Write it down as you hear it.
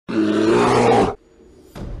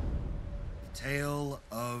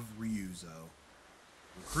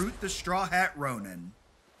Recruit the Straw Hat Ronin.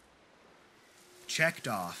 Checked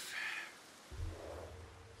off.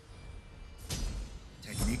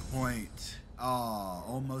 Technique point. Oh,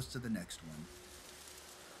 almost to the next one.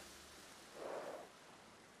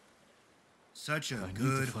 Such a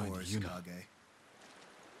good horse, Kage.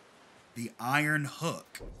 The Iron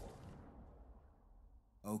Hook.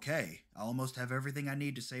 Okay, I almost have everything I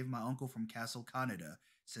need to save my uncle from Castle Kaneda.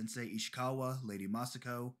 Sensei Ishikawa, Lady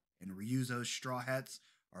Masako, and Ryuzo's Straw Hats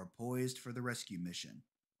are poised for the rescue mission.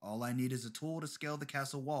 All I need is a tool to scale the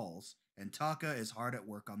castle walls, and Taka is hard at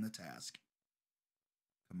work on the task.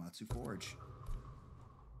 Komatsu Forge.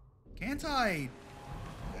 Can't I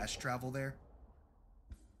fast travel there?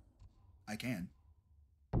 I can.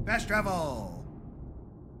 Fast travel!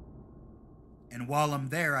 And while I'm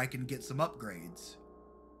there, I can get some upgrades.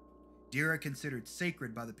 Deer are considered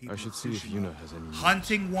sacred by the people. I should see if Yuna has any.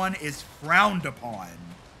 Hunting one is frowned upon.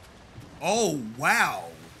 Oh, wow.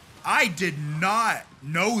 I did not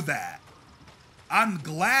know that. I'm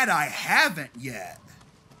glad I haven't yet.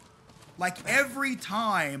 Like, every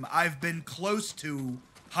time I've been close to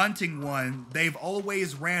hunting one, they've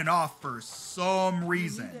always ran off for some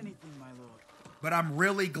reason. But I'm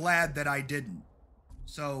really glad that I didn't.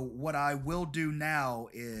 So what I will do now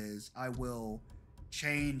is I will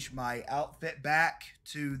change my outfit back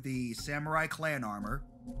to the Samurai Clan armor.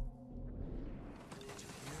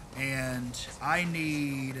 And I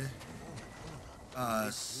need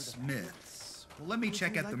smiths. Well, let me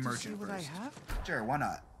check at the merchant first. Sure, why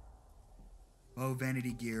not? Bow,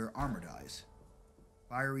 vanity gear, armor dies.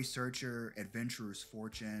 Fiery Searcher, Adventurer's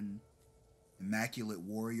Fortune, Immaculate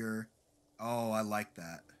Warrior. Oh, I like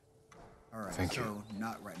that. Alright, so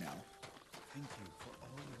not right now. Thank you for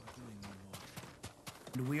all you are doing, my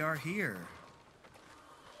lord. And we are here.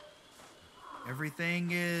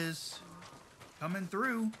 Everything is coming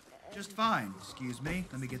through just fine. Excuse me.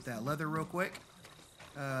 Let me get that leather real quick.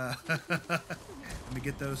 Let me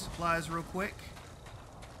get those supplies real quick.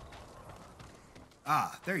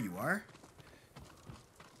 Ah, there you are.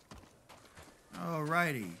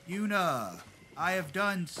 Alrighty. Yuna, I have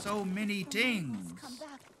done so many things. Come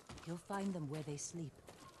back. You'll find them where they sleep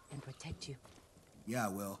and protect you. Yeah, I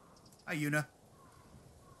will. Hi, Yuna.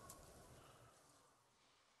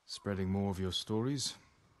 Spreading more of your stories?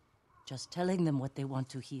 Just telling them what they want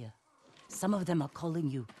to hear. Some of them are calling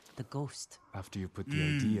you the ghost. After you put the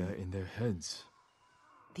idea in their heads.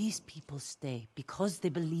 These people stay because they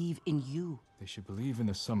believe in you. They should believe in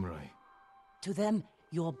a samurai. To them,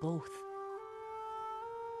 you're both.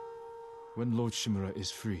 When Lord Shimura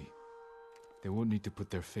is free, they won't need to put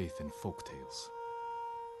their faith in folktales.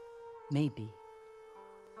 Maybe.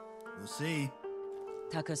 We'll see.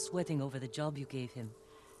 Taka's sweating over the job you gave him.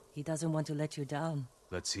 He doesn't want to let you down.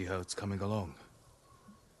 Let's see how it's coming along.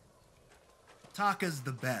 Taka's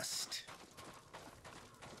the best.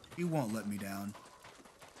 He won't let me down.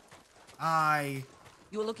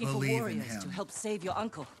 You were looking for warriors to help save your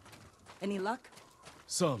uncle. Any luck?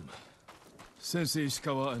 Some. Sensei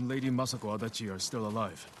Ishikawa and Lady Masako Adachi are still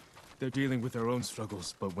alive. They're dealing with their own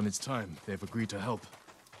struggles, but when it's time, they've agreed to help.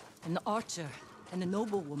 An archer and a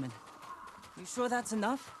noblewoman. You sure that's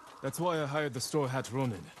enough? That's why I hired the Straw Hat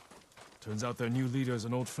Ronin. Turns out their new leader is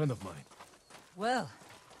an old friend of mine. Well,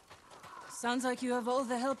 sounds like you have all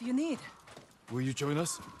the help you need. Will you join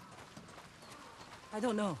us? I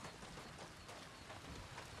don't know.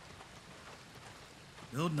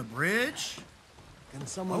 Building a bridge? Can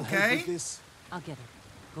someone help with this? I'll get it.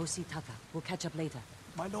 Go see Taka. We'll catch up later.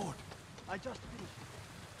 My lord, I just finished.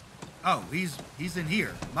 Oh, he's in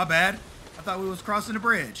here. My bad. I thought we was crossing the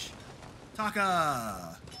bridge.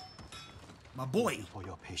 Taka! My boy. Thank you for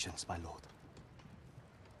your patience, my lord.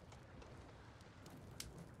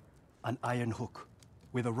 An iron hook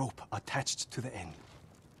with a rope attached to the end.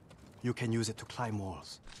 You can use it to climb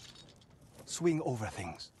walls. Swing over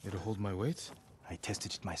things. It'll hold my weight? I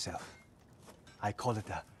tested it myself. I call it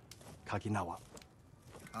a Kaginawa.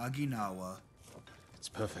 Kaginawa. It's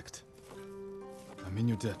perfect. I'm in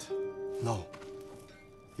your debt. No.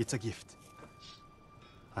 It's a gift.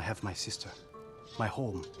 I have my sister, my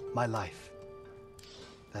home, my life.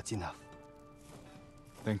 That's enough.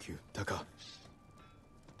 Thank you, Taka.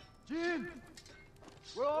 Jin!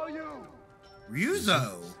 Where are you?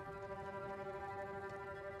 Ryuzo!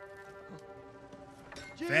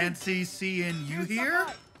 Jin! Fancy seeing you here?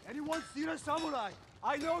 Anyone seen a samurai?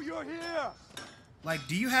 I know you're here! Like,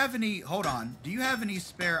 do you have any... Hold on. Do you have any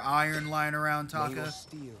spare iron lying around, Taka?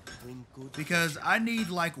 Because I need,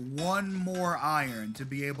 like, one more iron to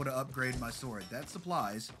be able to upgrade my sword. That's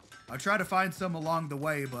supplies. I'll try to find some along the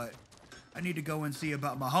way, but I need to go and see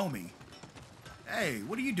about my homie. Hey,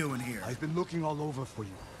 what are you doing here? I've been looking all over for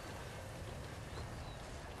you.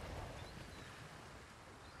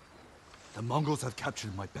 The Mongols have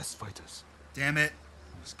captured my best fighters. Damn it.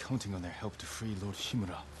 I was counting on their help to free Lord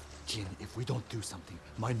Shimura. Jin, if we don't do something,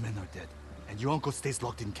 my men are dead, and your uncle stays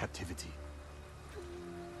locked in captivity.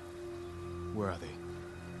 Where are they?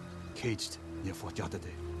 Caged near Fort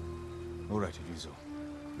Yatate. All right, Ryuzo.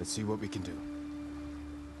 Let's see what we can do.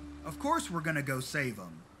 Of course we're gonna go save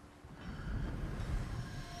them.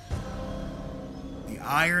 The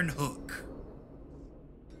Iron Hook.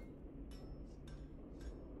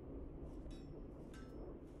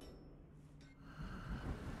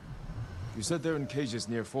 You said they're in cages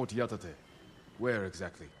near Fort Yatate. Where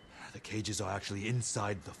exactly? The cages are actually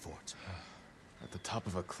inside the fort. At the top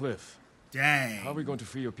of a cliff. Dang. How are we going to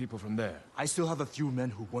free your people from there? I still have a few men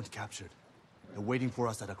who weren't captured. They're waiting for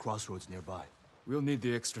us at a crossroads nearby. We'll need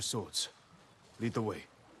the extra swords. Lead the way.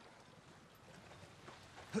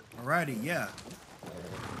 Alrighty, yeah.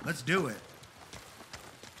 Let's do it.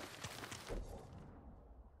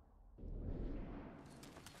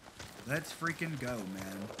 Let's freaking go,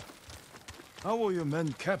 man. How were your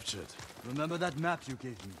men captured? Remember that map you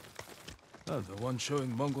gave me? Oh, the one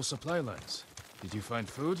showing Mongol supply lines. Did you find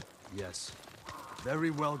food? Yes.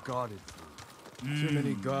 Very well guarded food. Too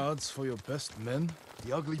many guards for your best men?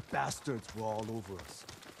 The ugly bastards were all over us.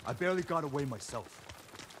 I barely got away myself.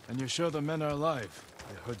 And you're sure the men are alive?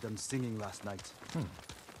 I heard them singing last night.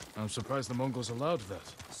 I'm surprised the Mongols allowed that.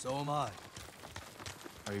 So am I.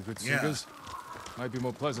 Are you good Yeah. seekers? Might be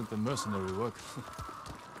more pleasant than mercenary work.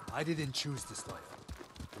 I didn't choose this life.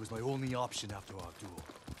 It was my only option after our duel.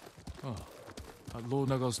 Oh, at Lord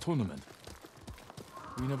Naga's tournament.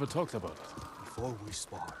 We never talked about it. Before we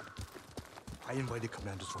sparred, I invited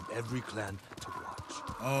commanders from every clan to watch.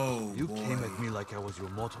 Oh, You boy. came at me like I was your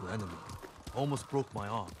mortal enemy. Almost broke my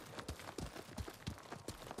arm.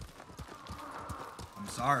 I'm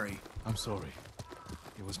sorry. I'm sorry.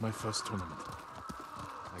 It was my first tournament.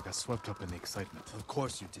 I got swept up in the excitement. Of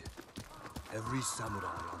course you did. Every samurai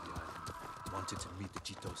on the island wanted to meet the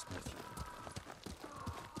Jito's nephew.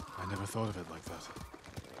 I never thought of it like that.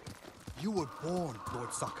 You were born,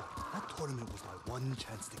 Lord Sakai. That tournament was my one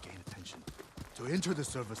chance to gain attention. To enter the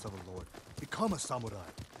service of a lord. Become a samurai.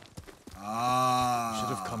 Ah. You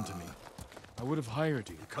should have come to me. I would have hired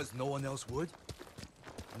you. Because no one else would?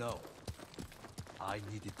 No. I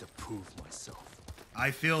needed to prove myself.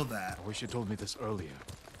 I feel that. I wish you told me this earlier.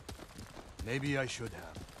 Maybe I should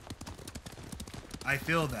have. I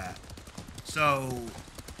feel that. So,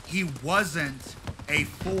 he wasn't a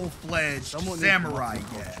full-fledged samurai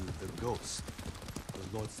yet. You, the ghost.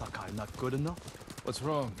 Was Lord Sakai not good enough? What's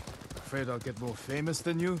wrong? Afraid I'll get more famous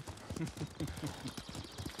than you?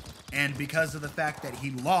 And because of the fact that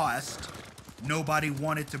he lost, nobody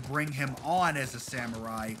wanted to bring him on as a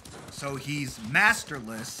samurai, so he's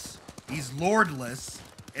masterless, he's lordless,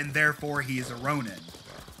 and therefore he is a ronin.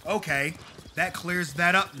 Okay, that clears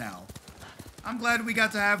that up now. I'm glad we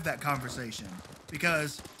got to have that conversation,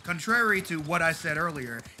 because contrary to what I said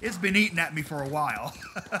earlier, it's been eating at me for a while.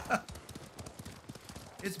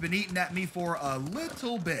 It's been eating at me for a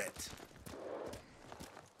little bit.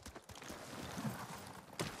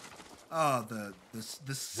 Oh, the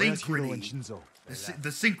synchrony. And Shinzo?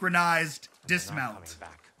 The synchronized dismount.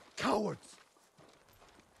 Cowards!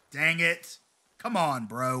 Dang it. Come on,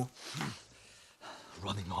 bro.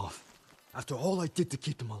 Running off. After all I did to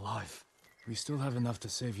keep them alive. We still have enough to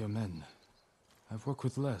save your men. I've worked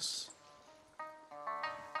with less.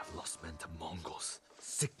 I've lost men to Mongols,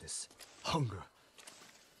 sickness, hunger.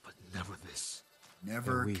 But never this.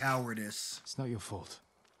 Never You're weak. cowardice. It's not your fault.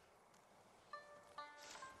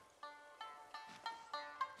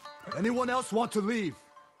 Anyone else want to leave?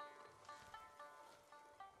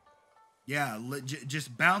 Yeah,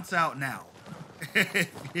 just bounce out now.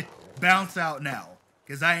 Bounce out now.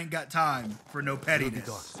 Because I ain't got time for no It'll be pettiness.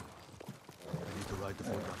 dark soon. Ready to ride the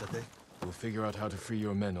Fort Yatate? We'll figure out how to free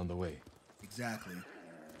your men on the way. Exactly.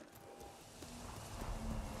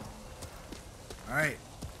 Alright,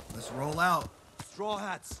 let's roll out. Straw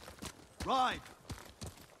hats! Ride!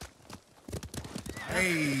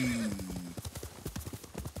 Hey.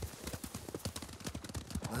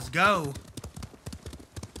 Let's go.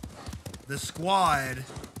 The squad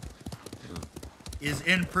is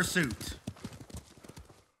in pursuit.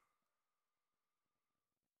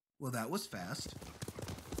 Well, that was fast.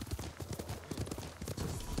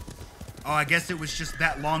 Oh, I guess it was just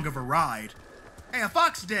that long of a ride. Hey, a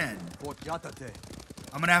fox den. Fort Yatate.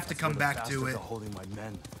 I'm gonna have to come Where the back to bastards it. are holding my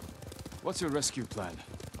men. What's your rescue plan?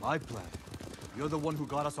 My plan. You're the one who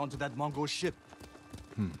got us onto that Mongol ship.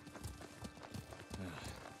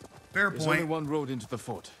 Fair There's only point. one road into the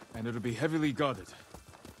fort, and it'll be heavily guarded.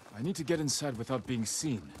 I need to get inside without being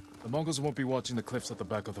seen. The Mongols won't be watching the cliffs at the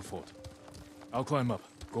back of the fort. I'll climb up,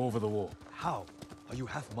 go over the wall. How? Are you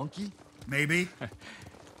half monkey? Maybe.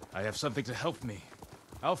 I have something to help me.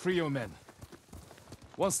 I'll free your men.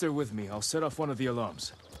 Once they're with me, I'll set off one of the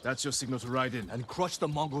alarms. That's your signal to ride in. And crush the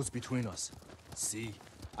Mongols between us. See?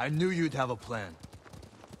 I knew you'd have a plan.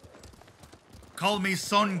 Call me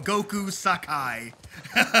Son Goku Sakai.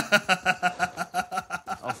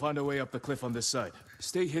 I'll find a way up the cliff on this side.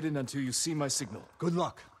 Stay hidden until you see my signal. Good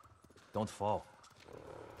luck. Don't fall.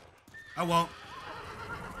 I won't.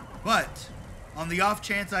 But, on the off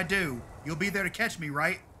chance I do, you'll be there to catch me,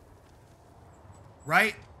 right?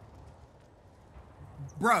 Right?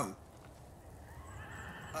 Bro.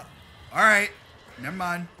 Alright. Never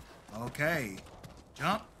mind. Okay.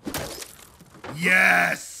 Jump.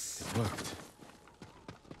 Yes! It worked.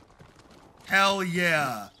 Hell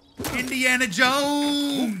yeah. Indiana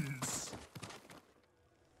Jones!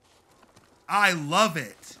 I love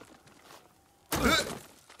it.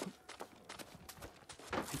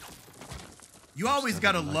 You always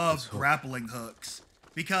gotta love grappling hooks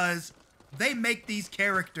because they make these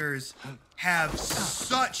characters have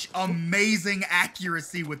such amazing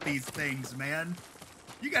accuracy with these things, man.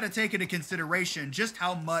 You gotta take into consideration just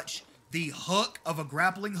how much the hook of a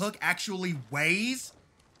grappling hook actually weighs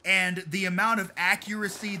and the amount of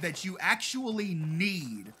accuracy that you actually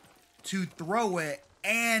need to throw it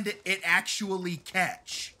and it actually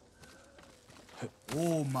catch.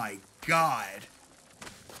 Oh my God.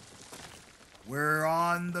 We're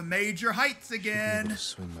on the major heights Should be able again. to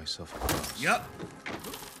swing myself across. Yep.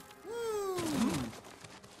 Woo.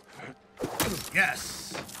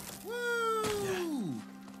 Yes. Woo.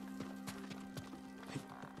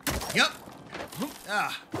 Yep.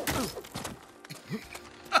 Ah.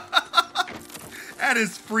 That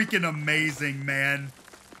is freaking amazing, man.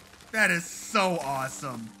 That is so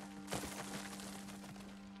awesome.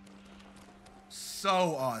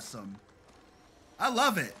 So awesome. I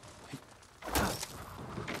love it.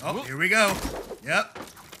 Oh, here we go. Yep.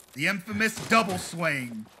 The infamous double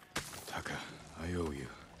swing. Taka, I owe you.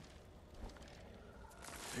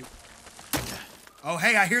 Oh,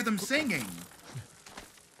 hey, I hear them singing.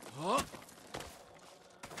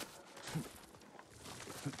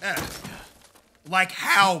 Like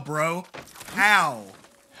how, bro? How?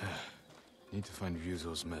 Need to find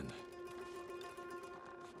Ryuzo's men.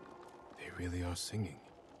 They really are singing.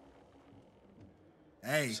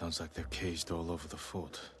 Hey, Sounds like they're caged all over the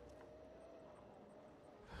fort.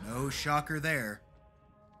 no shocker there.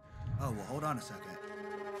 Oh, well, hold on a second.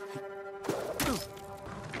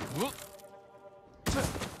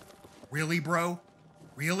 Really, bro?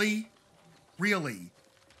 Really? Really?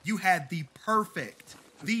 You had the perfect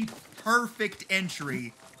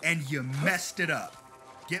entry, and you messed it up.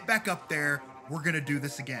 Get back up there. We're gonna do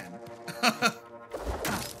this again.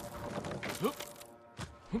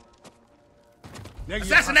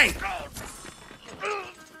 Assassinate!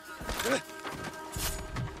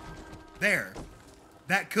 There.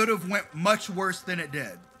 That could have went much worse than it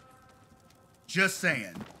did. Just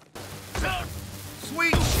saying.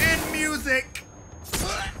 Sweet chin music!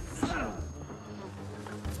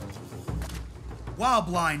 While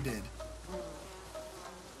blinded.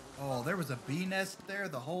 Oh, there was a bee nest there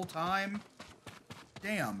the whole time?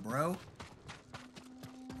 Damn, bro.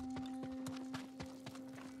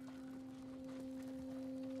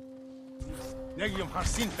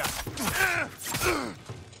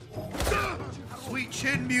 Sweet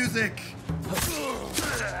chin music.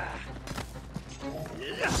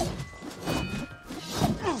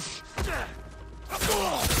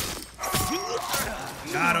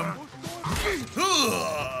 Got him.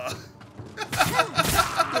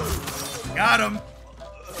 Got him.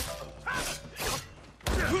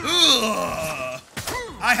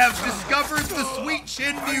 I have discovered the sweet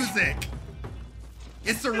chin music.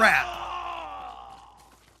 It's a wrap.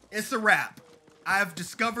 It's a wrap. I've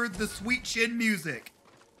discovered the sweet chin music.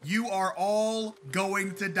 You are all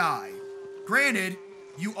going to die. Granted,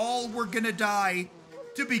 you all were gonna die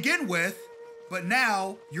to begin with, but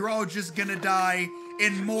now you're all just gonna die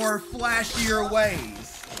in more flashier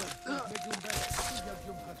ways.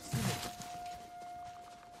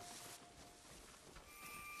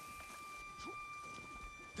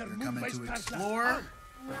 They're coming to explore.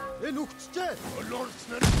 There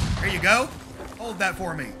you go. Hold that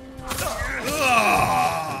for me.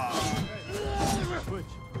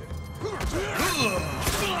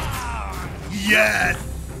 Yes!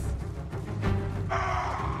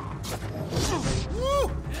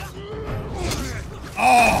 Woo!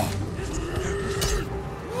 Oh!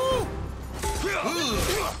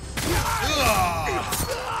 Woo!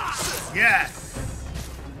 Yes!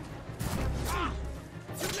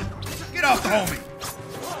 Get off the homie!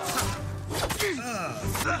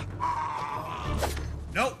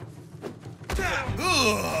 Nope.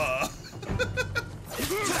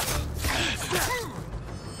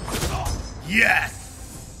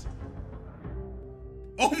 Yes!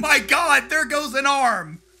 Oh my god, there goes an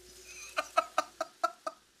arm!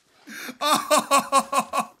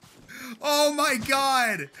 Oh my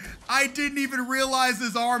god! I didn't even realize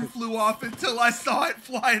his arm flew off until I saw it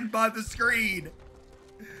flying by the screen.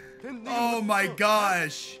 Oh my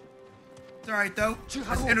gosh. It's alright though.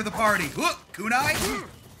 Let's enter the party. Whoop! Kunai!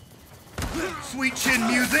 Sweet chin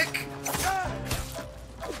music!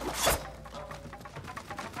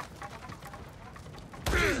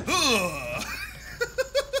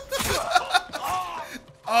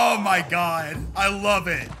 Oh my god. I love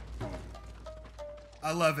it.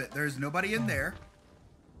 I love it. There's nobody in there.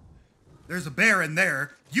 There's a bear in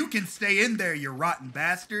there. You can stay in there, you rotten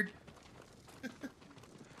bastard.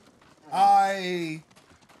 I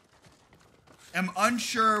am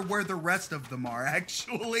unsure where the rest of them are,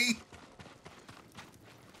 actually.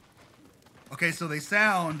 Okay, so they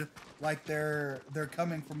sound like they're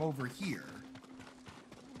coming from over here.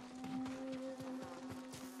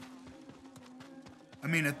 I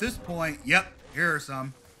mean, at this point, yep, here are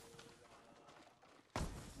some.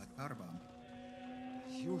 Like powder bomb.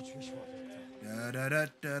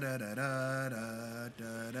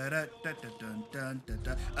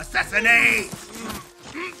 Assassinate!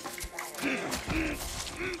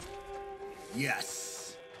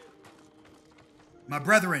 Yes. My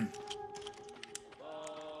brethren.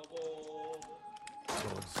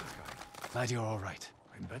 Glad you're all right.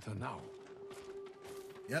 I'm better now.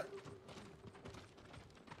 Yep.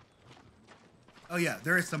 Oh yeah,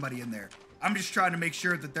 there is somebody in there. I'm just trying to make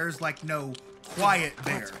sure that there's like no quiet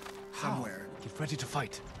bear somewhere. Get ready to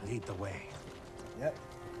fight. Lead the way. Yep.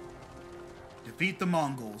 Defeat the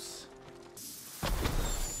Mongols.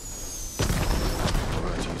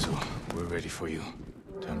 Alright, Yuzo. We're ready for you.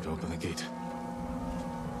 Time to open the gate.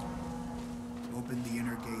 Open the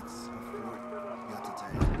inner gates of Fort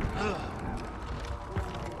Yatate.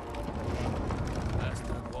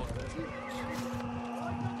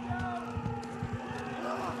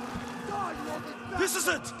 This is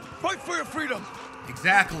it! Fight for your freedom!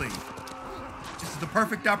 Exactly. This is the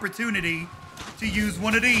perfect opportunity to use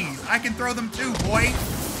one of these. I can throw them too, boy.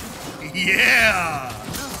 Yeah.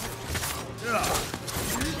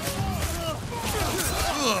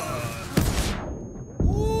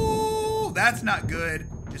 Ooh, that's not good.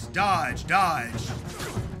 Just dodge, dodge.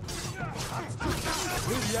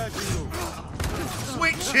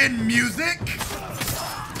 Sweet chin music.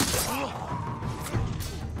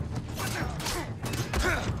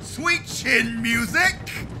 Sweet chin music.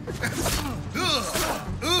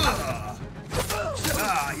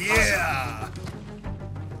 Ah, yeah.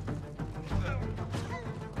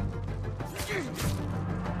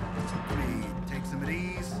 Take some of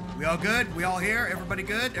these. We all good? We all here? Everybody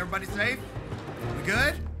good? Everybody safe? We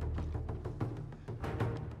good?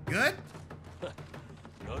 Good?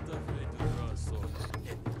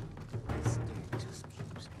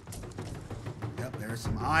 Yep, there's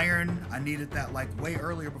some iron. I needed that like way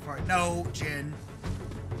earlier before no, Jin.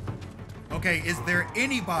 Okay, is there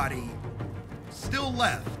anybody still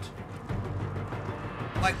left?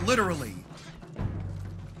 Like literally.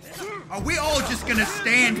 Are we all just gonna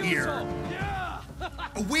stand here?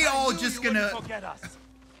 Are we all just gonna...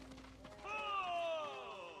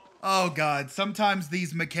 Oh god, sometimes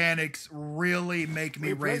these mechanics really make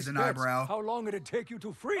me raise an eyebrow. How long did it take you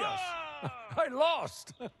to free us? I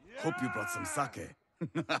lost. Hope you brought some sake.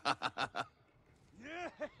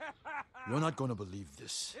 You're not gonna believe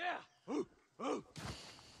this.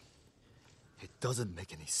 It doesn't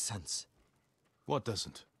make any sense. What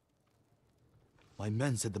doesn't? My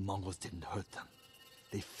men said the Mongols didn't hurt them.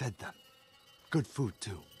 They fed them. Good food,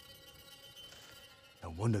 too.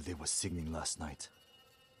 No wonder they were singing last night.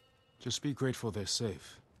 Just be grateful they're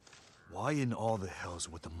safe. Why in all the hells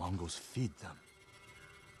would the Mongols feed them?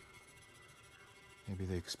 Maybe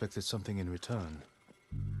they expected something in return.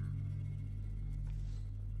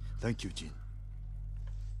 Thank you, Jin.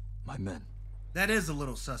 My men. That is a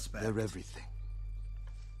little suspect. They're everything.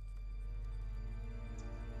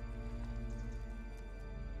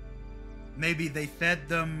 Maybe they fed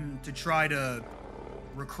them to try to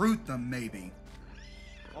recruit them, maybe.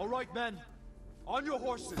 All right, men. On your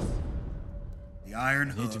horses. The Iron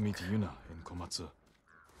I Hook. need to meet Yuna in Komatsu.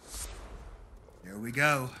 There we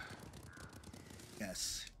go.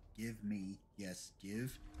 Yes. Give me. Yes.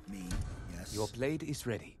 Give me. Yes. Your blade is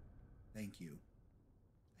ready. Thank you.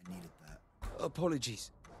 I needed that.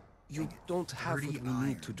 Apologies. You don't have 30 what we iron.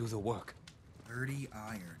 need to do the work. 30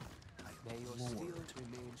 iron. My May your lord. skills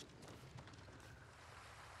remain.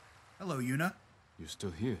 Hello, Yuna. You're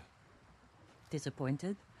still here.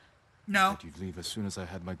 Disappointed? No. Said you'd leave as soon as I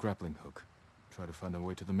had my grappling hook. Try to find a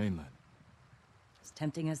way to the mainland. As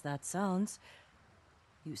tempting as that sounds,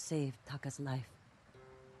 you saved Taka's life.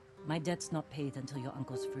 My debt's not paid until your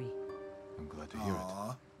uncle's free. I'm glad to hear it.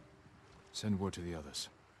 Aw. Send word to the others.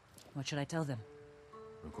 What should I tell them?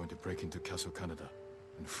 We're going to break into Castle Canada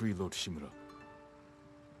and free Lord Shimura.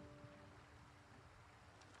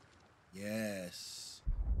 Yes.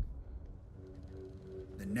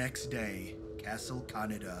 The next day, Castle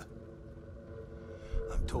Canada.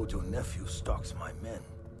 I'm told your nephew stalks my men.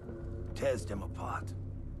 Tears them apart.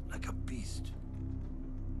 Like a beast.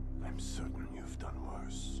 I'm certain you've done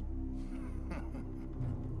worse.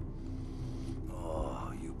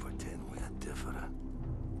 Oh, you pretend we're different.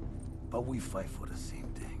 But we fight for the same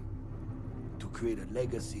thing. To create a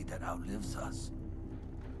legacy that outlives us.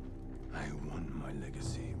 I won my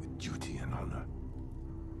legacy with duty and honor.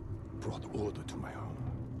 Brought order to my home.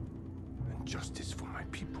 And justice for my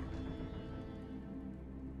people.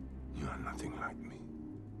 You are nothing like me.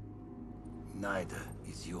 Neither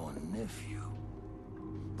is your nephew.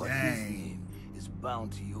 But his Dang. name is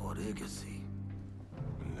bound to your legacy.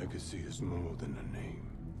 A legacy is more than a name.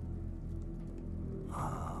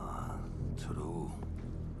 Ah, true.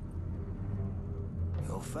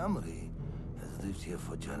 Your family has lived here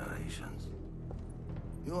for generations.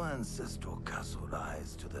 Your ancestral castle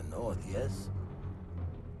lies to the north, yes?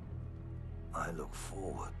 I look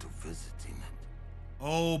forward to visiting it.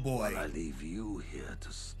 Oh boy. But I leave you here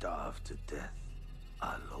to starve to death.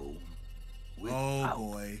 Alone. Oh Without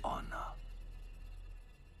boy. honor.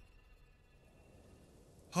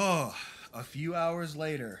 Oh, a few hours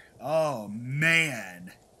later. Oh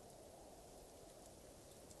man.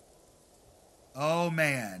 Oh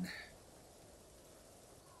man.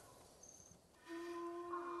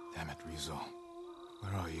 Damn it, Rizzo.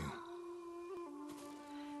 Where are you?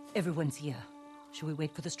 Everyone's here. Should we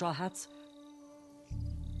wait for the Straw Hats?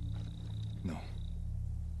 No.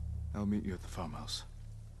 I'll meet you at the farmhouse.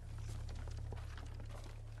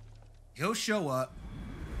 He'll show up.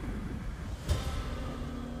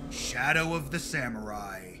 Shadow of the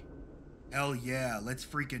Samurai. Hell yeah, let's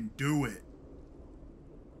freaking do it.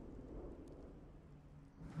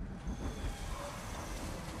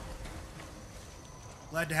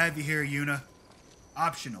 Glad to have you here, Yuna.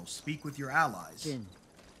 Optional, speak with your allies. Jin.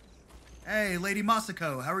 Hey, Lady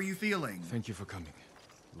Masako, how are you feeling? Thank you for coming.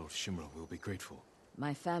 Lord Shimura will be grateful.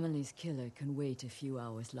 My family's killer can wait a few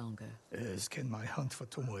hours longer. As can my hunt for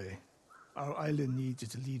Tomoe. Our island needs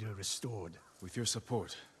its leader restored. With your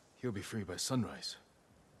support, he'll be free by sunrise.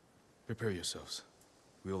 Prepare yourselves.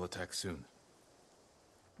 We'll attack soon.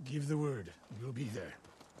 Give the word. We'll be there.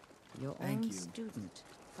 Your Thank own you. student,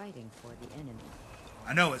 fighting for the enemy.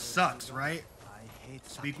 I know it sucks, right? I hate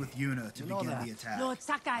Speak sake. with Yuna to You know begin that. the attack. Lord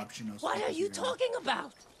Sakai, Optional, what speak are with you Yuna. talking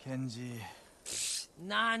about? Kenji.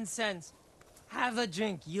 Nonsense. Have a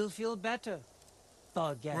drink, you'll feel better.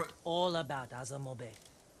 Forget Bro- all about Azamobe.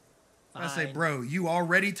 I say, Fine. bro, you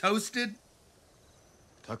already toasted?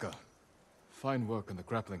 Taka, fine work on the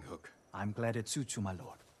grappling hook. I'm glad it suits you, my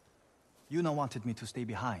lord. Yuna wanted me to stay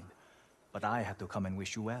behind, but I had to come and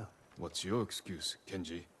wish you well. What's your excuse,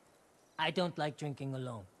 Kenji? I don't like drinking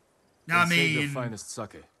alone. I Then save your mean, finest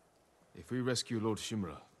sake. If we rescue Lord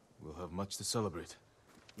Shimura, we'll have much to celebrate.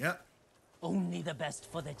 yep. Only the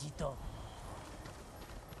best for the Jito.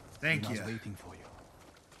 Thank Yuna's you, waiting for you.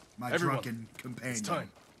 my Everyone, drunken companion. It's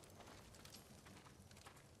time.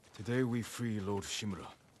 Today we free Lord Shimura.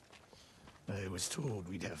 I was told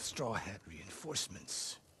we'd have Straw Hat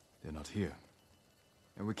reinforcements. They're not here.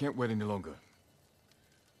 And we can't wait any longer.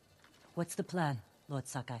 What's the plan, Lord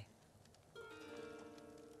Sakai?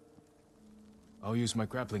 I'll use my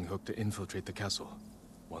grappling hook to infiltrate the castle.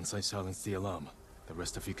 Once I silence the alarm, the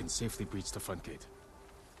rest of you can safely breach the front gate.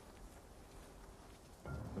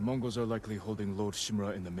 The Mongols are likely holding Lord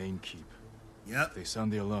Shimura in the main keep. Yep. If they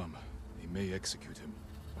sound the alarm, they may execute him.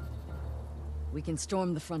 We can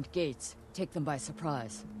storm the front gates, take them by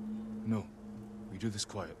surprise. No, we do this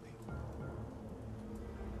quietly.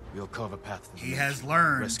 We'll carve a path to the He main has keep,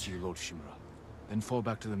 learned. rescue Lord Shimura, then fall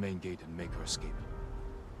back to the main gate and make her escape.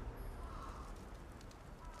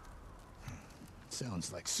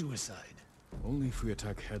 Sounds like suicide. Only if we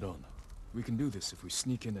attack head-on. We can do this if we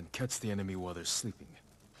sneak in and catch the enemy while they're sleeping.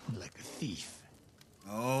 Like a thief.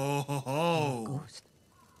 Oh ho ho. Ghost.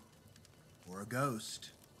 Or a ghost.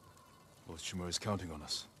 Lord Shimura is counting on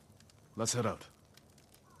us. Let's head out.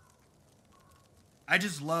 I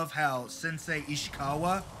just love how Sensei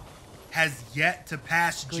Ishikawa has yet to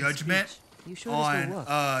pass Good judgment speech. You sure this will on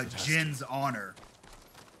work? Jin's honor.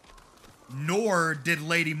 Nor did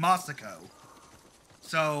Lady Masako.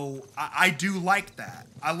 So I do like that.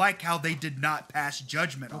 I like how they did not pass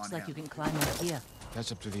judgment Looks on like him. you can climb up here.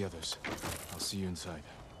 Catch up to the others. I'll see you inside.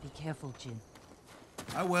 Be careful, Jin.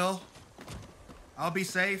 I will. I'll be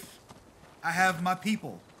safe. I have my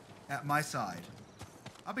people at my side.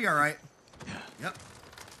 I'll be all right. Yep.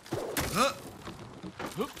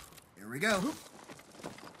 Here we go.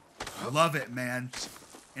 I love it, man.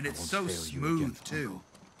 And it's so smooth, too.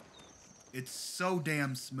 It's so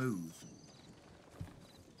damn smooth.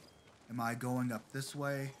 Am I going up this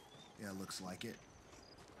way? Yeah, looks like it.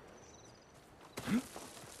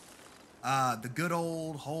 The good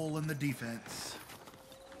old hole in the defense.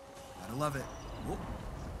 Gotta love it. Whoop.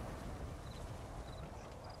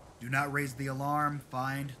 Do not raise the alarm.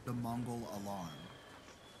 Find the Mongol alarm.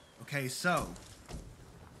 Okay, so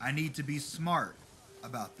I need to be smart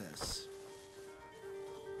about this.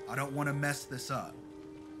 I don't want to mess this up.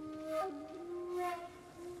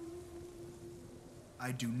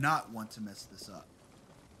 I do not want to mess this up.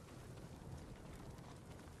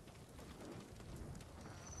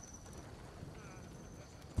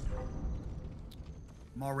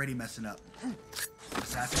 I'm already messing up.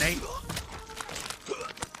 Assassinate.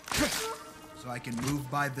 So I can move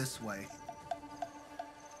by this way.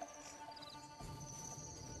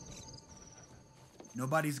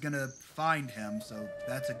 Nobody's gonna find him, so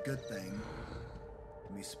that's a good thing.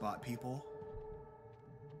 Let me spot people.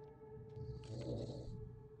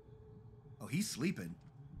 Oh, he's sleeping.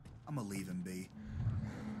 I'm gonna leave him be.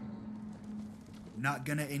 Not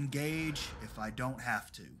gonna engage if I don't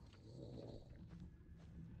have to.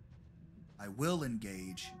 I will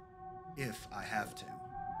engage if I have to.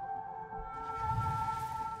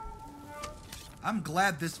 I'm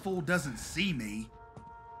glad this fool doesn't see me.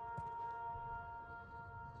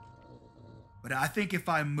 But I think if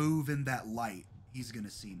I move in that light, he's gonna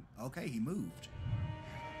see me. Okay, he moved.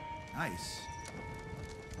 Nice.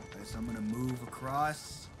 Okay, so I'm gonna move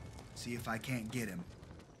across, see if I can't get him.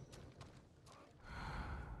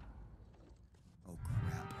 Oh,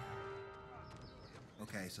 crap.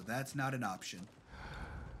 Okay, so that's not an option.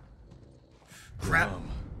 Crap.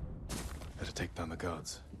 Better take down the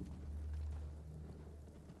guards.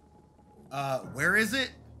 Where is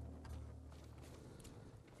it?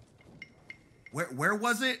 Where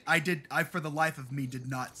was it? I for the life of me did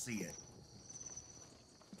not see it.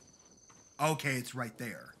 Okay, it's right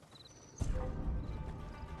there.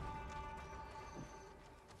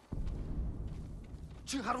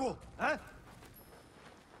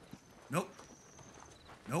 Nope.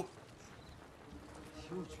 Nope.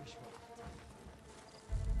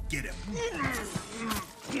 Get him.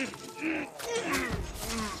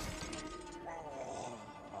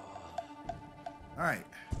 All right.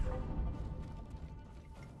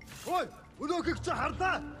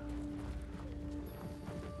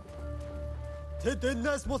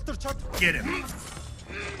 Get him.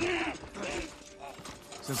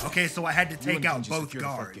 Okay, so I had to take out both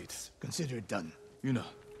guards. Consider it done. Yuna,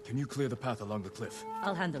 can you clear the path along the cliff?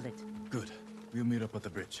 I'll handle it. Good. We'll meet up at the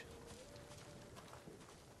bridge.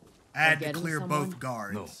 I had to clear both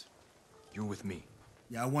guards. No. You're with me.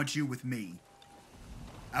 Yeah, I want you with me.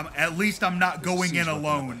 At least I'm not going in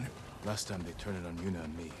alone. Last time they turned it on Yuna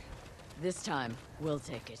and me. This time, we'll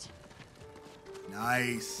take it.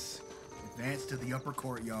 Nice. Advance to the upper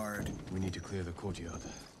courtyard. We need to clear the courtyard.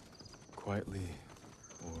 Quietly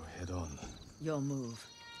or head on. Your move.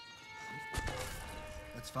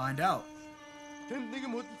 Let's find out. The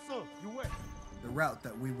route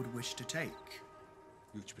that we would wish to take.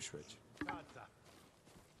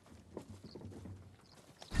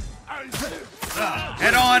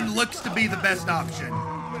 Head on looks to be the best option.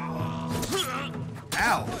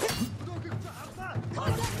 Ow.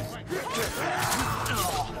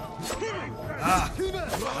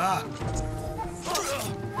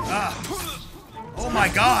 Oh my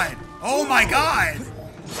god. Oh my god.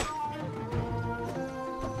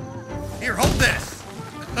 Here, hold this.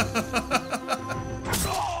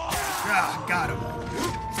 Got him.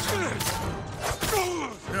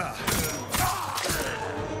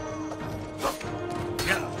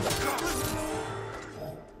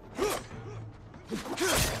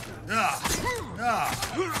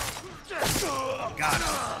 Got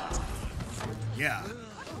him. Yeah.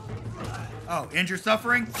 Oh, injure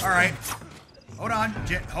suffering? All right. Hold on.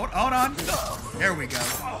 Hold on. There we go.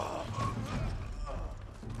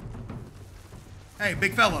 Hey,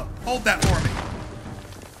 big fella, hold that for me.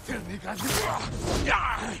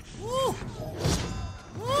 Woo.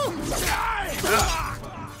 Woo.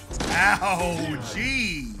 Ow,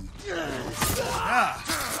 gee. Ah,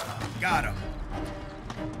 got him.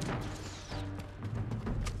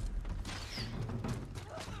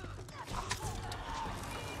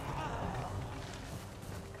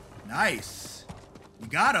 Nice. We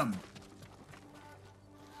got him.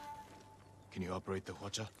 Can you operate the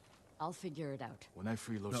Hwacha? I'll figure it out. When I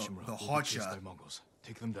free Lord Shimura, the we'll be chased Hwacha. by Mongols.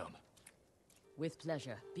 Take them down. With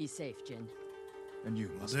pleasure. Be safe, Jin. And you,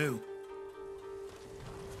 Will Master. do.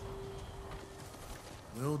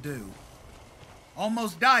 Will do.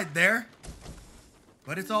 Almost died there.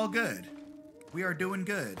 But it's all good. We are doing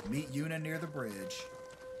good. Meet Yuna near the bridge.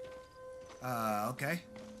 Okay.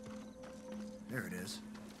 There it is.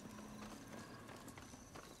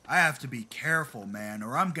 I have to be careful, man,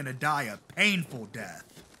 or I'm gonna die a painful death.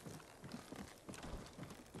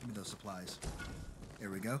 Give me those supplies. There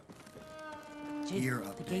we go. Jin, Gear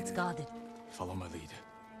the gate's updated. guarded. Follow my lead.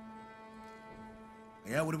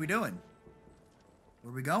 Yeah, what are we doing?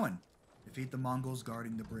 Where are we going? Defeat the Mongols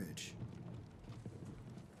guarding the bridge.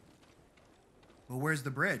 Well, where's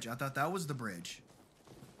the bridge? I thought that was the bridge.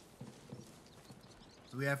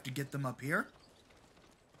 So we have to get them up here?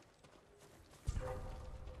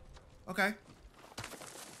 Okay.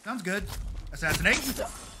 Sounds good. Assassinate.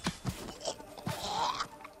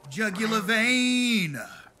 Jugular vein.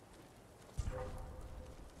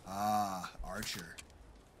 Ah, Archer.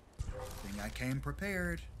 Think I came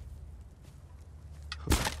prepared.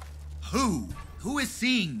 Who? Who is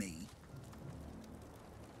seeing me?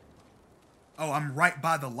 Oh, I'm right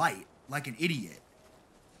by the light, like an idiot.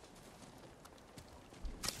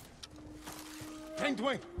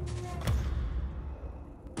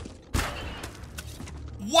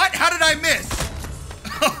 What? How did I miss?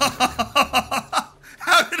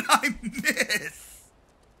 How did I miss?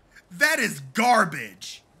 That is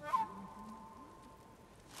garbage.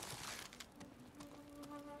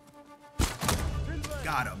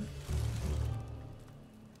 Got him.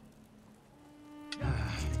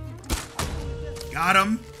 Got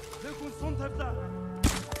him.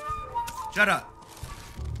 Shut up.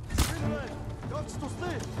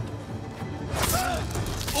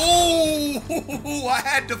 Oh, I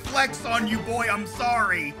had to flex on you, boy. I'm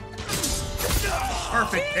sorry.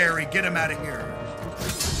 Perfect parry. Get him out of here.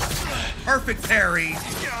 Perfect parry.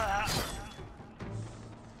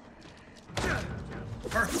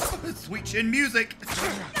 Sweet chin music.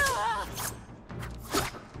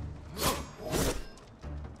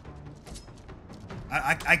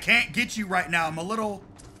 I can't get you right now. I'm a little...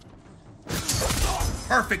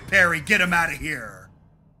 Perfect parry. Get him out of here.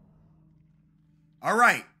 All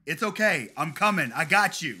right. It's okay. I'm coming. I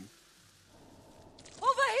got you.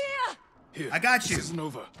 Over here! Here, I got you. This isn't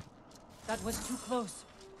over. That was too close.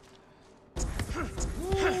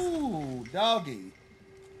 Ooh, doggy.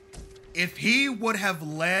 If he would have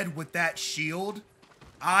led with that shield,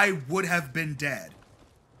 I would have been dead.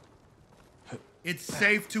 It's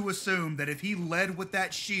safe to assume that if he led with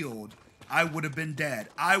that shield, I would have been dead.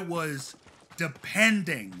 I was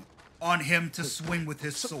depending on him to swing with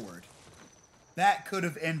his sword. That could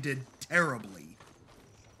have ended terribly.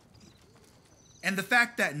 And the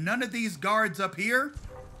fact that none of these guards up here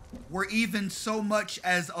were even so much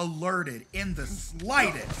as alerted in the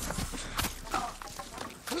slightest.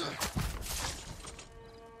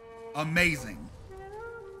 Amazing.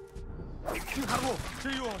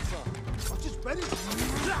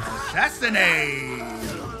 Assassinate!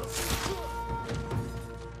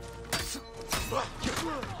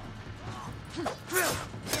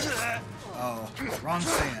 Oh, wrong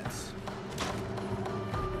stance.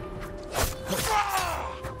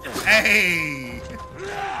 Hey!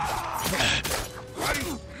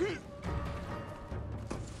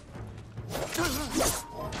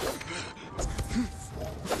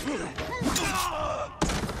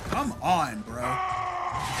 Come on, bro.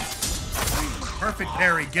 Perfect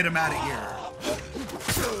parry. Get him out of here.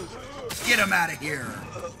 Get him out of here.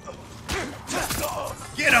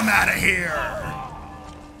 Get him out of here.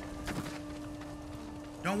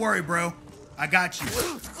 Don't worry, bro. I got you.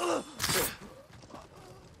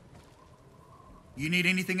 You need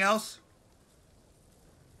anything else?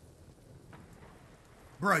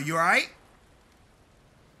 Bro, you alright?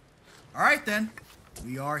 Alright then.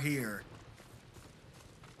 We are here.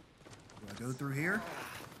 Do I go through here?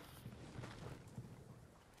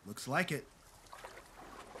 Looks like it.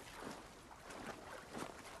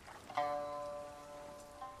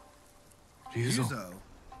 Ryuzo.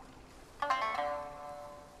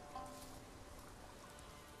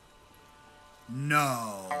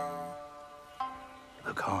 No.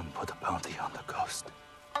 The Khan put a bounty on the ghost.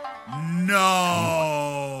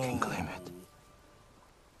 No. Can claim it.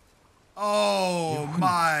 Oh,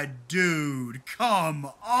 my dude.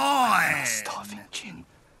 Come on. Starving, Jin.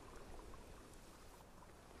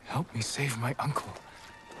 Help me save my uncle,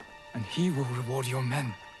 and he will reward your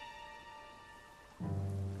men.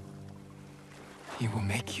 He will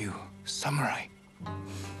make you samurai.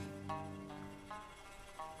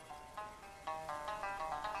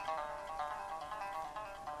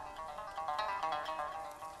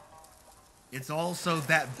 It's also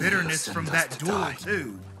that bitterness from that duel,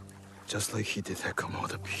 too. Just like he did at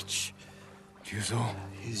Komoda Beach. Ryuzo.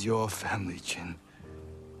 He's your family, Jin.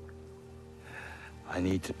 I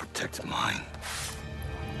need to protect mine.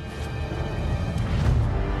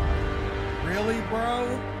 Really,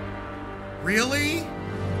 bro? Really?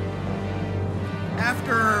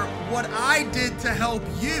 After what I did to help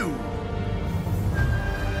you,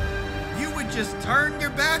 you would just turn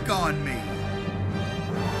your back on me.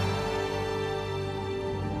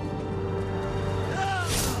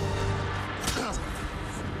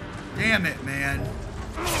 Damn it, man.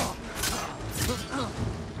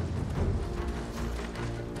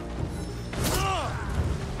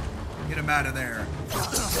 Get him out of there.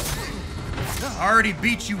 I already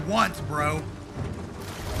beat you once, bro.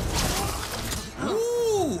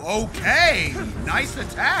 Ooh, okay. Nice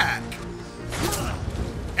attack.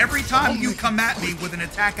 Every time you come at me with an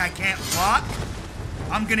attack I can't block,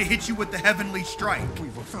 I'm gonna hit you with the Heavenly Strike.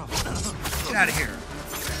 Get out of here.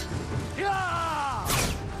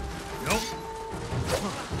 Nope.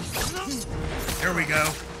 There we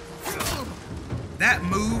go. That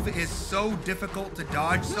move is so difficult to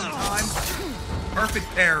dodge sometimes. Perfect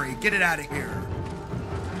parry. Get it out of here.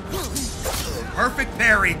 Perfect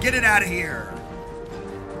parry. Get it out of here.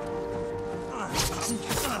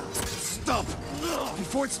 Stop!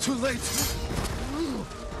 Before it's too late!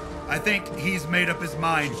 I think he's made up his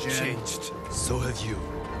mind, Jin. Changed. So have you,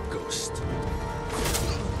 Ghost.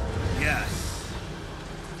 Yes.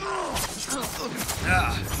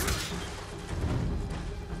 Ah.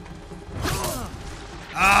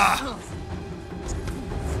 Ah.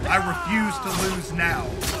 I refuse to lose now.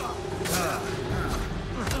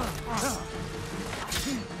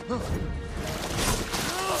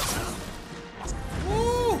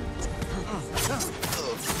 Woo.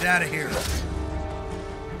 Get out of here.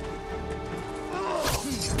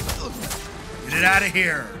 Get it out of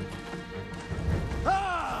here.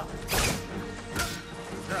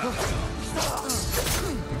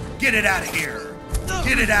 Get it out of here.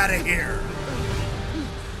 Get it out of here.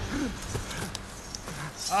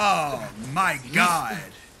 Oh my God.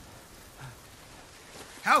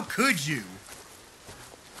 How could you?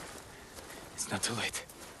 It's not too late.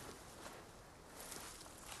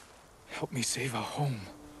 Help me save our home.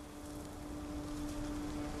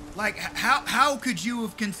 Like, how could you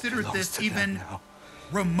have considered this even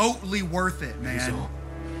remotely worth it, man?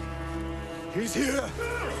 He's here!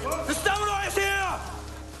 The samurai is here!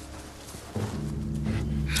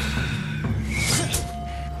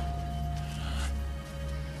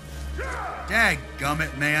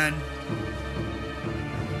 Dadgummit, man.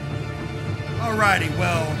 Alrighty,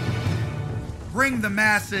 well, bring the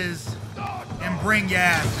masses and bring your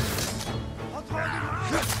asses.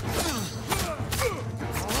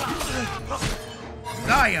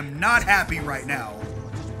 I am not happy right now.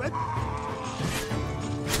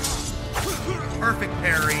 Perfect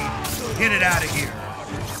parry. Get it out of here.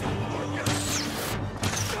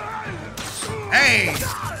 Hey!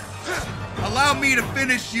 Allow me to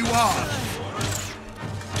finish you off.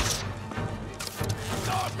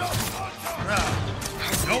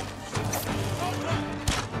 Nope.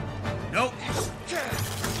 Nope.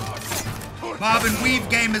 Bob and weave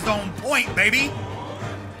game is on point, baby.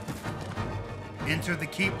 Enter the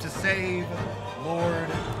keep to save Lord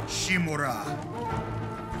Shimura.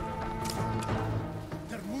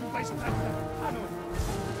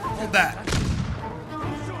 Hold that.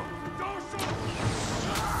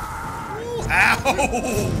 Ow!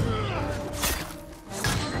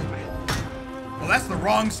 Well, that's the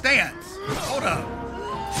wrong stance. Hold up.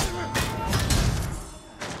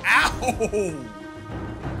 Ow!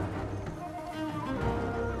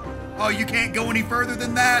 Oh, you can't go any further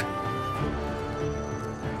than that?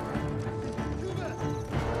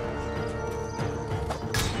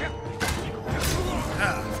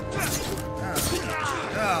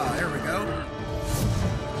 There we go.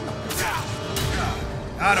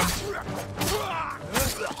 Got him.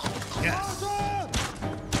 Yes.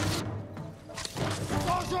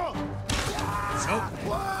 Nope.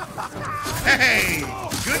 Hey,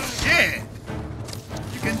 good shit.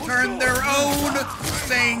 You can turn their own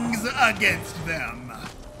things against them.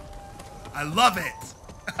 I love it.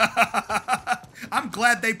 I'm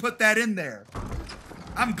glad they put that in there.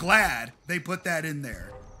 I'm glad they put that in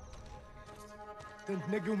there.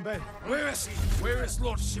 Where is he? Where is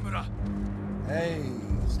Lord Shimura? Hey,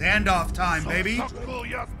 standoff time, baby.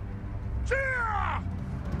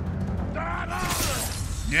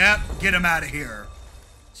 Yep, get him out of here.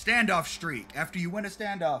 Standoff streak. After you win a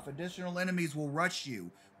standoff, additional enemies will rush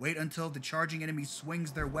you. Wait until the charging enemy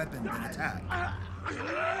swings their weapon, then attack.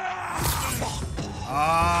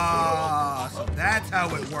 Ah, so that's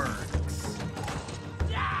how it works.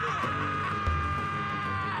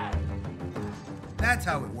 That's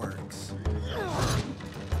how it works.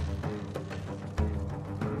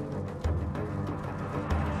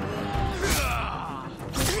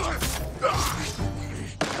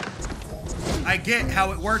 I get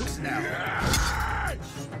how it works now.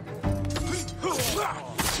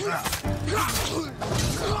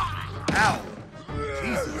 Ow.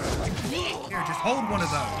 Jesus. Here, just hold one of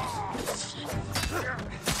those.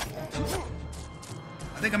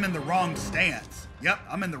 I think I'm in the wrong stance. Yep,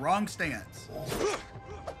 I'm in the wrong stance.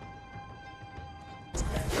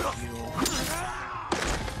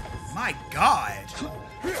 My God.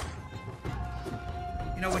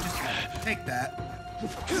 You know what, just take that.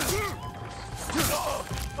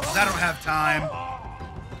 'Cause I don't have time.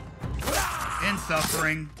 In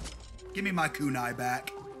suffering. Give me my kunai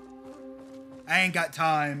back. I ain't got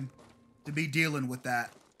time to be dealing with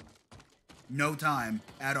that. No time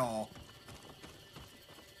at all.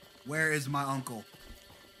 Where is my uncle?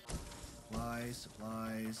 Supplies,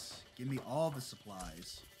 supplies. Give me all the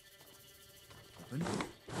supplies. Open.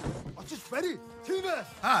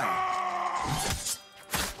 Hi.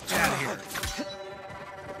 Get out of here.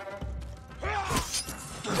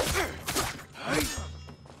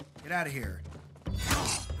 Get out of here.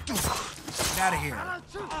 Get out of here.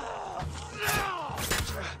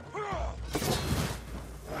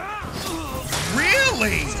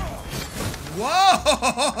 Really?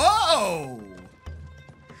 Whoa!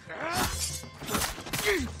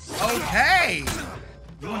 Okay.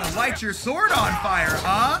 You want to light your sword on fire,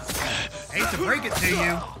 huh? Hate to break it to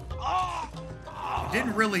you. It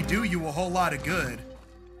didn't really do you a whole lot of good.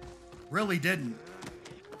 Really didn't.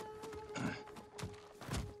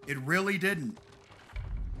 It really didn't.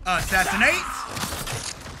 Assassinate?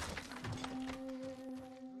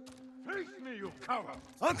 Face me, you coward!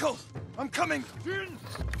 Uncle, I'm coming. Jin,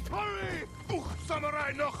 hurry!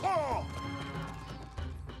 Samurai no ho!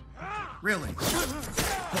 Really?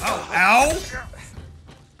 Oh, ow!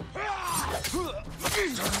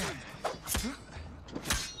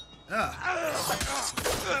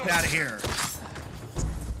 Get out of here.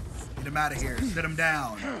 Get him out of here. Sit him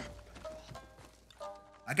down.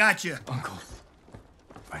 I got you. Uncle,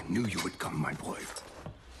 I knew you would come, my boy.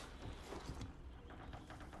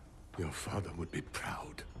 Your father would be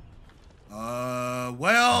proud.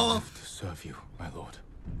 Well... To serve you, my lord.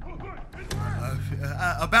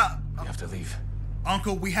 About... You have to leave.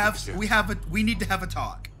 Uncle, we need to have a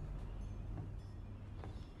talk.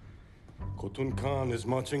 Khotun Khan is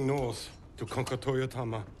marching north to conquer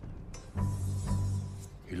Toyotama.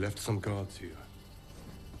 He left some guards here.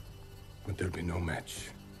 But there'll be no match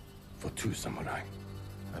for 2 samurai.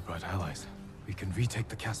 I brought allies. We can retake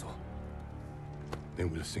the castle. They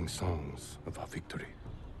will sing songs of our victory.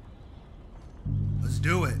 Let's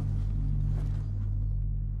do it.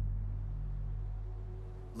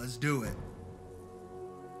 Let's do it.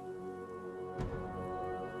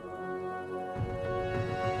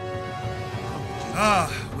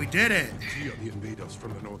 We did it. Here the invaders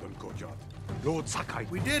from the northern courtyard. Lord Sakai.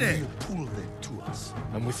 We did it. Pull them to us.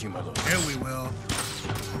 I'm with you, my lord. Here we will.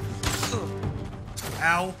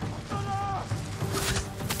 Ow.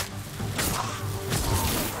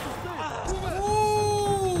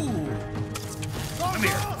 Ooh. Come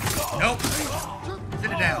here. Nope.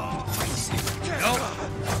 Sit it down. Nope.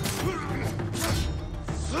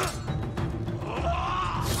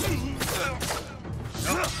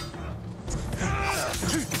 Nope.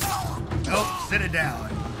 Nope. Sit it down.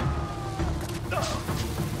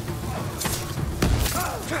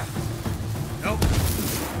 Nope.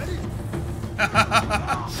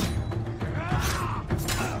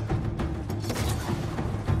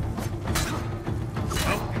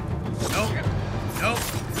 Nope.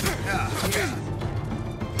 Yeah.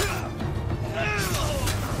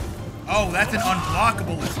 Oh, that's an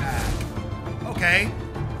unblockable attack. Okay.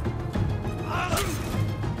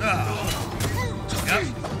 Yep.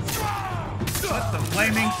 Put the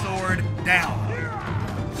flaming sword down.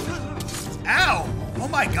 Ow! Oh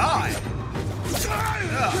my god!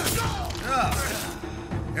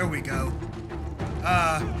 There we go.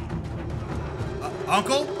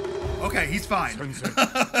 Uncle? Okay, he's fine. Sensei,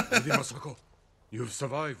 Lady Masako, you've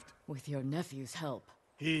survived. With your nephew's help.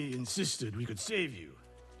 He insisted we could save you.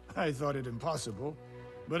 I thought it impossible,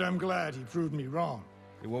 but I'm glad he proved me wrong.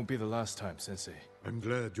 It won't be the last time, Sensei. I'm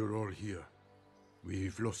glad you're all here.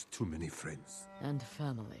 We've lost too many friends. And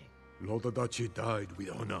family. Lord Adachi died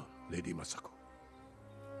with honor, Lady Masako.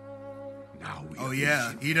 Now we Oh are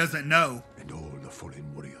yeah, facing he doesn't know. and all the fallen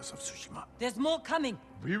warriors of Tsushima. There's more coming.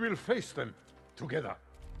 We will face them together.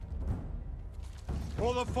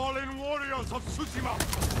 For the fallen warriors of Tsushima!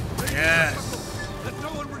 Yes. Let no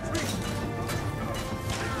one retreat!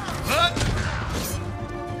 Huh?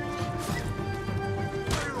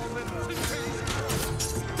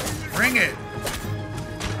 Bring it.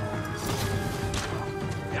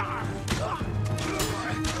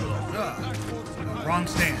 Wrong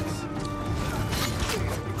stance.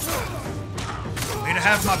 Way to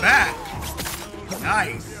have my back.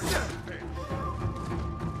 Nice.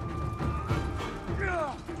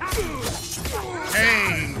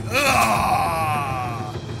 Hey.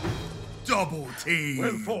 Ugh. Double team.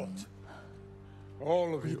 Well fought.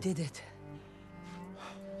 All of We you. did it.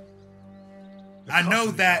 I know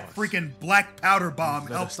castle that is ours. freaking black powder bomb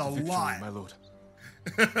Led us helps a to victory, lot. my lord.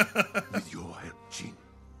 With your help, Jin.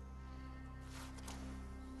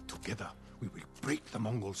 Together, we will break the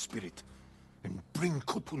Mongol spirit and bring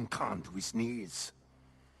Khotun Khan to his knees.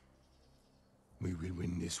 We will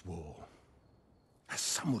win this war as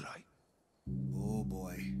samurai. Oh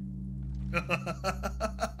boy.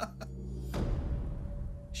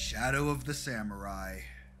 Shadow of the Samurai.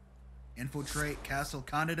 Infiltrate Castle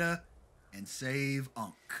Kaneda and save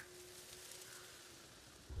Unk.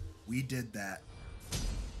 We did that.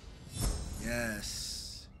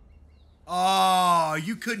 Yes. Oh,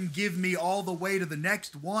 you couldn't give me all the way to the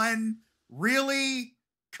next one? Really?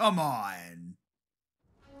 Come on.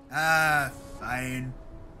 Ah, fine.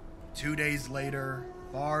 2 days later,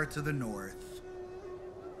 far to the north.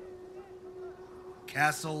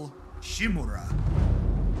 Castle Shimura.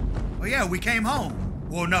 Oh yeah, we came home.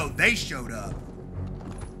 Well, no, they showed up.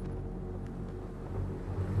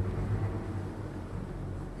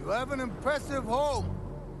 You have an impressive home.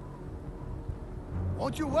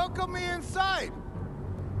 Won't you welcome me inside?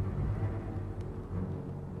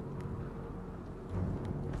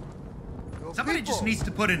 Your Somebody just people, needs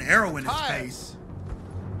to put an arrow in his tired, face.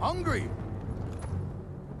 hungry,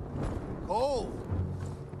 cold.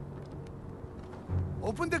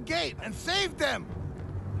 Open the gate and save them!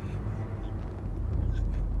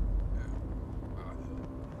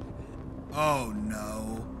 Oh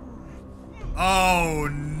no. Oh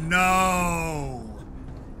no.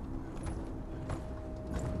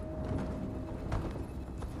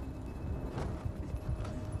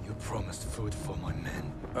 You promised food for my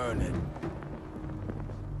men. Earn it.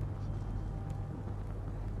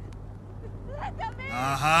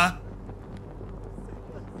 Uh-huh.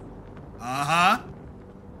 Uh-huh.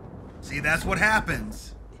 See, that's what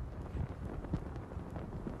happens.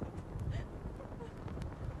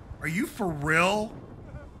 Are you for real?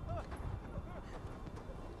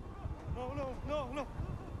 No, no, no, no.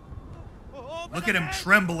 Look at him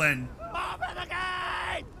trembling. Open the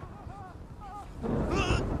gate!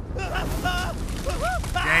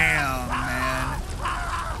 Damn, man.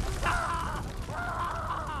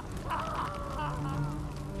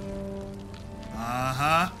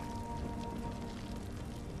 Uh-huh.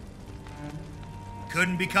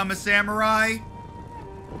 Couldn't become a samurai?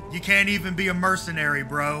 You can't even be a mercenary,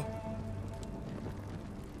 bro.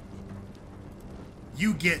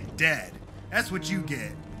 You get dead. That's what you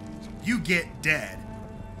get. You get dead.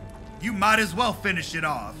 You might as well finish it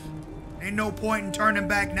off. Ain't no point in turning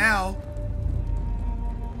back now.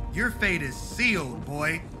 Your fate is sealed,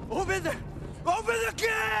 boy. Open the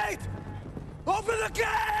gate! Open the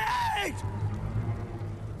gate!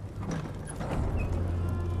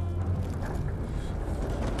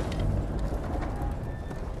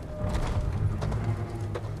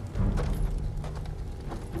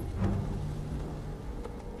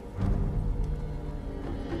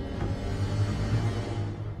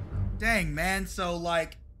 Dang, man. So,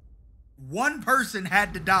 like, one person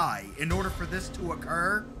had to die in order for this to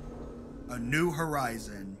occur. A new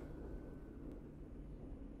horizon.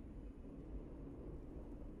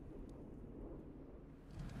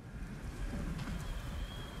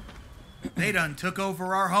 They done took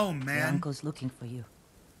over our home, Your man. uncle's looking for you.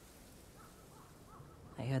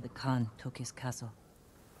 I heard the Khan took his castle.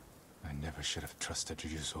 I never should have trusted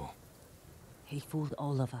Ryuzo. He fooled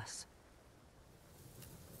all of us.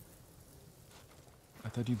 I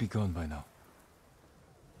thought you'd be gone by now.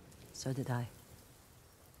 So did I.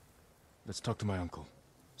 Let's talk to my uncle.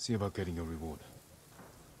 See about getting your reward.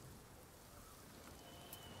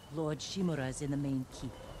 Lord Shimura is in the main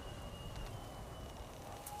keep.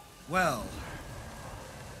 Well,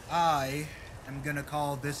 I am gonna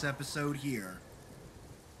call this episode here.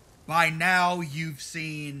 By now, you've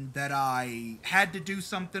seen that I had to do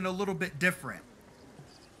something a little bit different.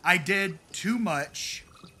 I did too much,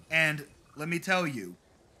 and let me tell you,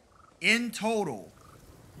 in total,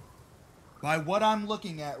 by what I'm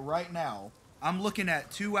looking at right now, I'm looking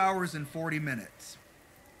at 2 hours and 40 minutes.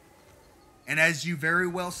 And as you very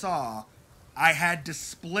well saw, I had to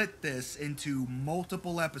split this into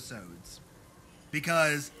multiple episodes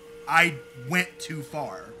because I went too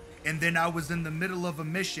far. And then I was in the middle of a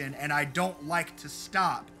mission, and I don't like to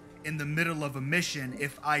stop in the middle of a mission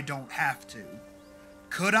if I don't have to.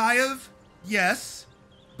 Could I have? Yes.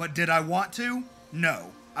 But did I want to?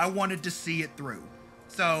 No. I wanted to see it through.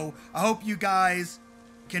 So I hope you guys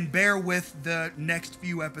can bear with the next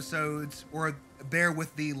few episodes, or bear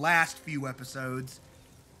with the last few episodes,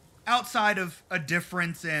 outside of a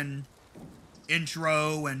difference in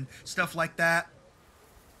intro and stuff like that.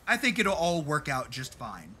 I think it'll all work out just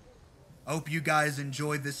fine. I hope you guys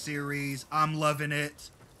enjoyed this series. I'm loving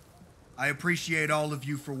it. I appreciate all of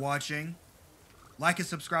you for watching. Like and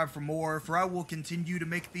subscribe for more, for I will continue to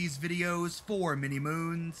make these videos for many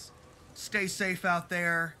moons. Stay safe out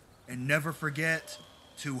there, and never forget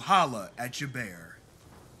to holla at your bear.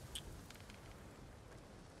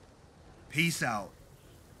 Peace out.